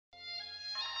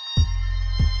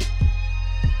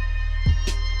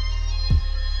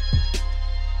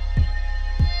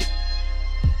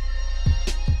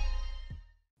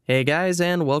Hey guys,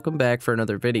 and welcome back for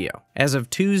another video. As of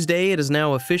Tuesday, it is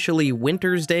now officially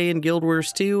Wintersday in Guild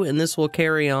Wars 2, and this will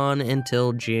carry on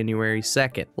until January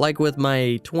 2nd. Like with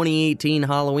my 2018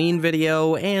 Halloween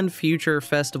video and future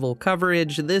festival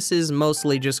coverage, this is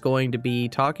mostly just going to be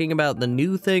talking about the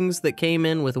new things that came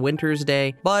in with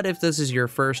Wintersday, but if this is your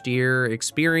first year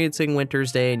experiencing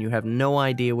Wintersday and you have no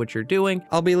idea what you're doing,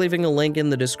 I'll be leaving a link in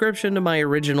the description to my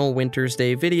original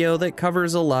Wintersday video that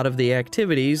covers a lot of the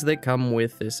activities that come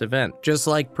with this event. Just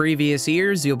like previous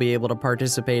years, you'll be able to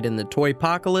participate in the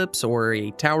Toypocalypse, or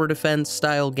a tower defense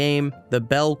style game, the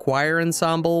Bell Choir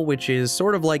Ensemble, which is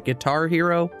sort of like Guitar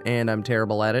Hero, and I'm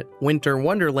terrible at it, Winter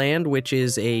Wonderland, which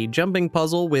is a jumping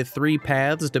puzzle with 3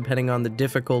 paths depending on the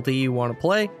difficulty you want to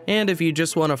play, and if you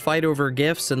just want to fight over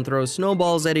gifts and throw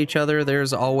snowballs at each other,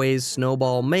 there's always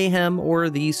Snowball Mayhem,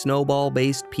 or the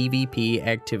snowball-based PvP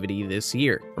activity this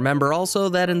year. Remember also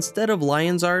that instead of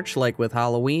Lion's Arch, like with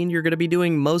Halloween, you're going to be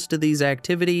doing most of these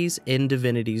activities in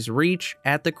Divinity's Reach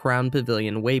at the Crown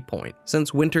Pavilion waypoint.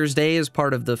 Since Wintersday is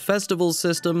part of the festival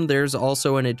system, there's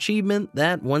also an achievement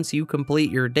that once you complete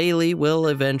your daily will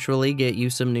eventually get you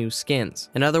some new skins.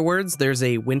 In other words, there's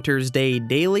a Wintersday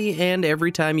daily, and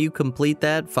every time you complete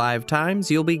that 5 times,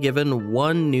 you'll be given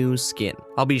 1 new skin.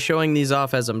 I'll be showing these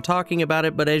off as I'm talking about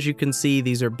it, but as you can see,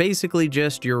 these are basically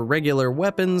just your regular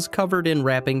weapons covered in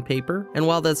wrapping paper, and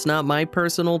while that's not my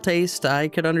personal taste, I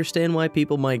could understand why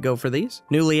people might go for these.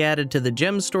 Newly added to the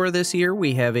gem store this year,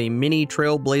 we have a mini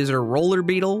Trailblazer Roller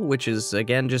Beetle, which is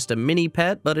again just a mini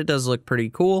pet, but it does look pretty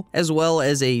cool, as well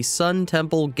as a Sun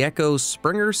Temple Gecko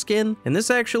Springer skin, and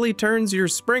this actually turns your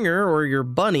Springer, or your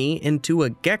bunny, into a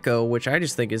gecko, which I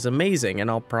just think is amazing, and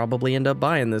I'll probably end up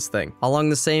buying this thing. Along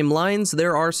the same lines,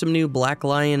 there are some new Black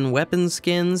Lion weapon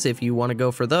skins if you want to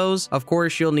go for those. Of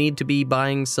course, you'll need to be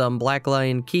buying some Black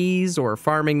Lion keys or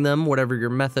farming them, whatever your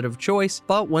method of choice,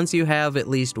 but once you have at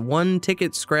least 1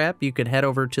 ticket scrap, you could head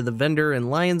over to the vendor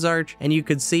in Lion's Arch, and you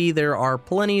could see there are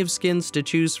plenty of skins to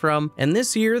choose from, and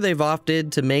this year they've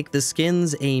opted to make the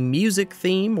skins a music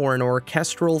theme or an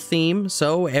orchestral theme,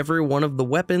 so every one of the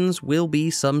weapons will be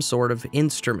some sort of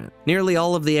instrument. Nearly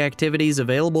all of the activities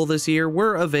available this year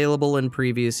were available in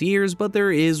previous years, but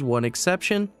there is one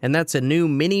exception, and that's a new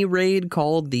mini raid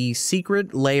called the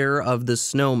Secret Lair of the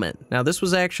Snowmen. Now this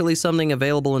was actually something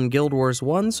available in Guild Wars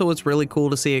 1, so it's really cool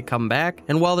to see it come back,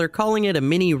 and while they're calling it a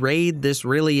mini raid, this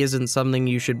really isn't something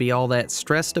you should be all that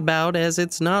stressed about, as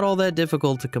it's not all that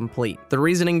difficult to complete. The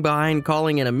reasoning behind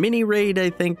calling it a mini raid, I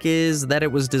think, is that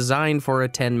it was designed for a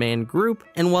 10-man group,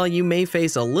 and while you may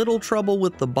face a little trouble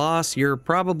with the boss, you're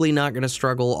probably not going to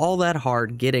struggle all that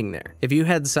hard getting there. If you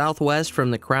head southwest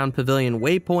from the Crown Pavilion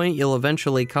waypoint, you'll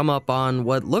eventually come up on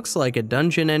what looks like a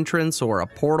dungeon entrance or a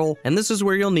portal, and this is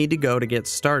where you'll need to go to get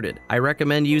started. I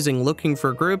recommend using Looking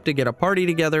for Group to get a party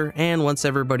together, and once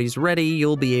everybody's ready,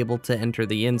 you'll be able to enter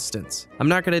the instance. I'm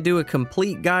not going to do a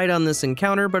complete guide on this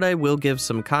encounter, but I will give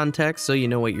some context so you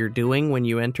know what you're doing when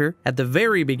you enter. At the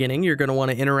very beginning, you're going to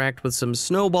want to interact with some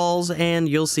snowballs, and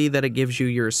you'll see that it gives you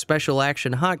your special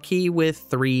action hotkey with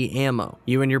 3 ammo.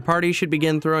 You and your party should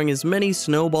begin throwing as many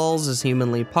snowballs as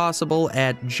humanly possible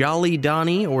at Jolly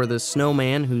Donnie, or the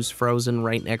snowman who's frozen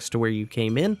right next to where you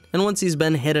came in, and once he's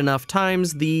been hit enough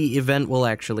times, the event will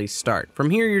actually start. From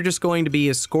here, you're just going to be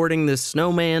escorting this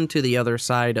snowman to the other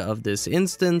side of this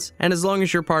instance, and as long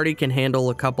as your party can handle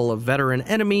a couple of veteran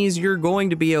enemies, you're going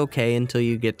to be okay until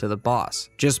you get to the boss.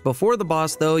 Just before the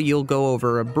boss though, you'll go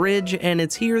over a bridge, and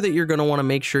it's here that you're going to want to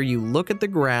make sure you look at the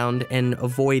ground and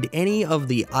avoid any of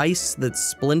the ice that's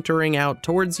splintering out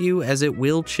towards you, as it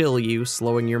will chill you,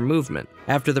 slowing your movement.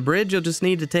 After the bridge, you'll just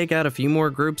need to take out a few more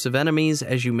groups of enemies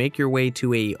as you make your way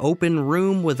to a open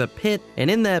room with a pit, and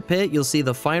in that pit you'll see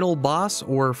the final boss,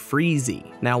 or Freezy.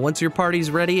 Now once your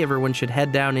party's ready, everyone should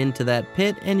head down into that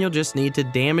pit, and you'll just need to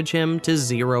damage him to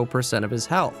 0% of his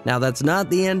health. Now that's not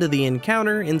the end of the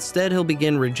encounter, instead he'll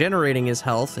begin regenerating his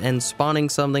health and spawning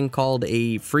something called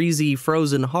a Freezy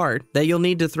Frozen Heart that you'll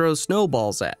need to throw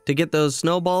snowballs at. To get those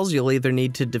snowballs, you'll either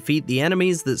need to defeat the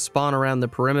enemies that spawn around the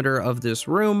perimeter of this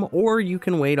room, or you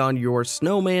can wait on your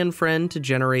snowman friend to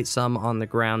generate some on the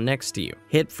ground next to you.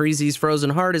 Hit Freezy's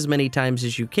Frozen Heart as many times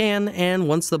as you can, and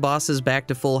once the boss is back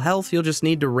to full health, you'll just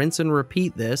need to rinse and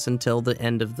repeat this until the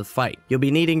end of the fight. You'll be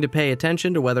needing to pay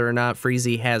attention to whether or not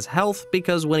Freezy has health,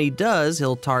 because when he does,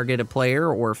 he'll target a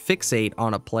player or fixate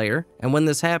on a player, and when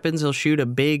this happens, he'll shoot a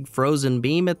big frozen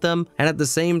beam at them, and at the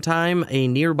same time, a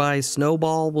nearby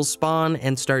snowball will spawn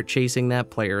and start chasing that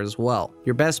player as well.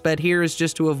 Your best bet here is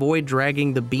just to avoid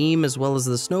dragging the beam beam as well as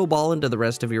the snowball into the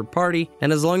rest of your party,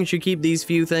 and as long as you keep these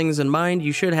few things in mind,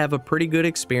 you should have a pretty good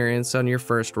experience on your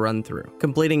first run through.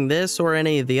 Completing this or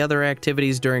any of the other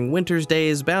activities during Wintersday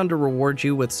is bound to reward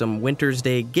you with some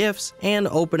Wintersday gifts, and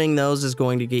opening those is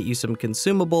going to get you some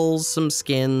consumables, some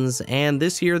skins, and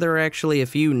this year there are actually a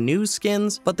few new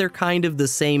skins, but they're kind of the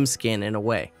same skin in a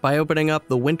way. By opening up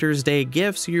the Wintersday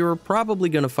gifts, you're probably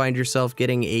going to find yourself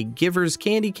getting a Giver's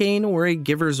Candy Cane or a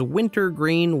Giver's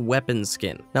Wintergreen weapon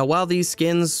skin. Now, while these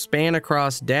skins span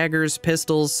across daggers,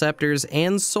 pistols, scepters,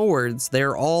 and swords,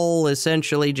 they're all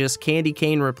essentially just candy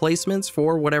cane replacements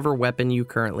for whatever weapon you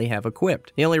currently have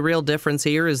equipped. The only real difference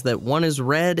here is that one is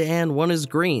red and one is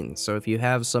green, so if you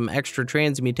have some extra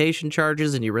transmutation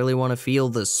charges and you really want to feel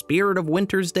the spirit of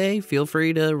Wintersday, feel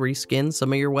free to reskin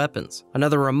some of your weapons.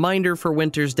 Another reminder for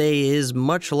Wintersday is,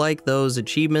 much like those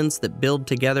achievements that build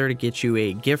together to get you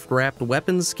a gift-wrapped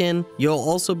weapon skin, you'll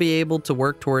also be able to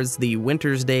work towards the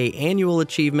Wintersday annual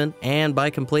achievement, and by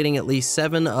completing at least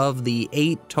 7 of the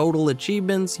 8 total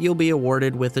achievements, you'll be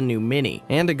awarded with a new mini.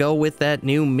 And to go with that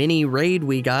new mini raid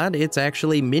we got, it's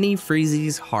actually Mini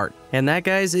Freezy's Heart. And that,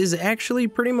 guys, is actually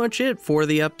pretty much it for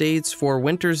the updates for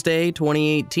Wintersday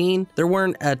 2018. There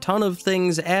weren't a ton of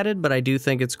things added, but I do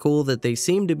think it's cool that they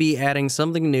seem to be adding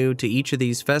something new to each of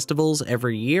these festivals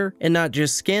every year. And not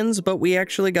just skins, but we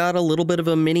actually got a little bit of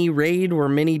a mini raid or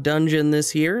mini dungeon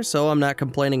this year, so I'm not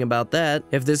complaining about that.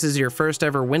 If this is your first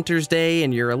ever Wintersday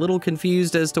and you're a little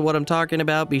confused as to what I'm talking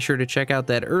about, be sure to check out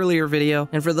that earlier video.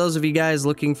 And for those of you guys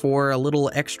looking for a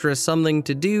little extra something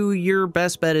to do, your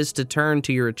best bet is to turn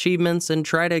to your achievements and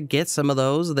try to get some of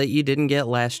those that you didn't get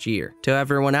last year. To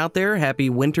everyone out there, happy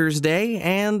Wintersday,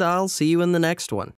 and I'll see you in the next one.